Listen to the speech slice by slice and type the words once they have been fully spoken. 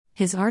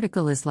His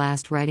article is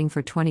last writing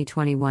for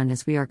 2021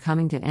 as we are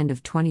coming to end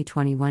of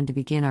 2021 to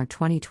begin our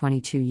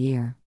 2022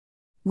 year.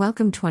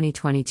 Welcome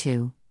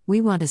 2022. We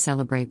want to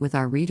celebrate with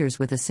our readers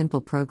with a simple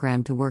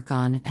program to work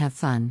on and have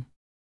fun.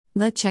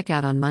 Let's check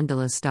out on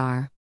Mandala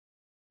Star.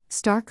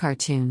 Star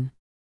Cartoon.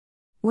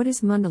 What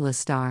is Mandala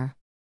Star?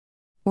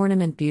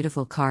 Ornament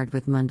beautiful card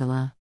with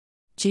mandala.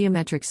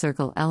 Geometric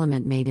circle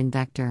element made in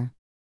vector.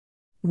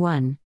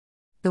 1.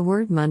 The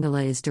word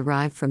mandala is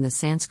derived from the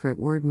Sanskrit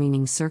word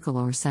meaning circle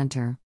or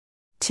center.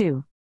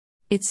 2.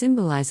 It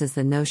symbolizes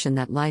the notion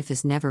that life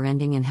is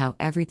never-ending and how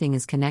everything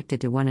is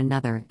connected to one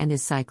another and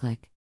is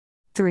cyclic.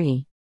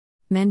 3.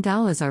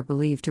 Mandalas are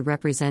believed to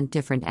represent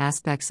different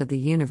aspects of the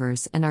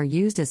universe and are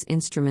used as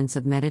instruments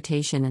of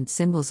meditation and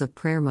symbols of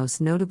prayer,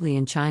 most notably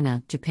in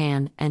China,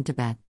 Japan, and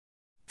Tibet.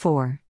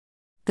 4.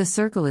 The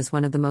circle is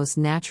one of the most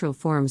natural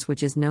forms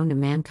which is known to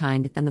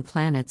mankind, and the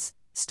planets,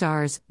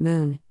 stars,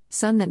 moon,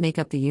 sun that make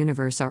up the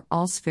universe are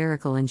all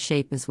spherical in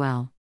shape as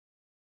well.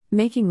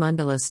 Making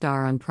Mandala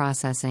Star on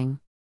processing.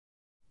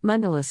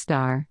 Mandala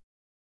Star.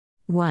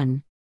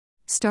 1.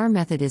 Star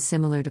method is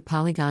similar to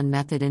polygon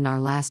method in our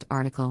last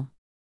article.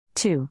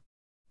 2.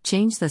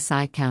 Change the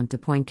side count to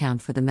point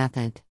count for the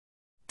method.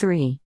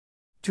 3.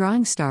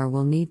 Drawing star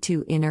will need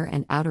 2 inner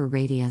and outer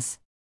radius.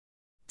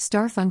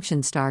 Star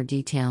function star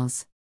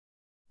details.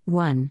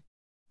 1.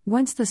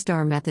 Once the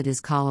star method is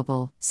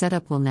callable,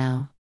 setup will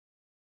now.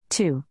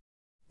 2.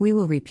 We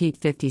will repeat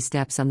 50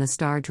 steps on the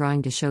star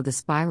drawing to show the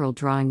spiral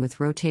drawing with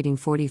rotating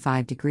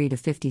 45 degree to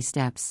 50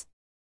 steps.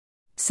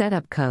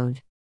 Setup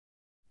code.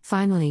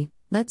 Finally,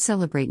 let's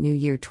celebrate New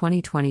Year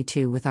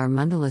 2022 with our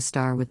Mandala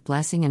Star with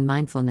blessing and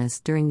mindfulness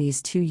during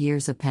these 2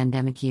 years of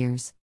pandemic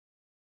years.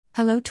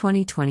 Hello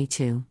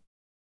 2022.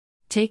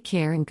 Take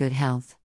care and good health.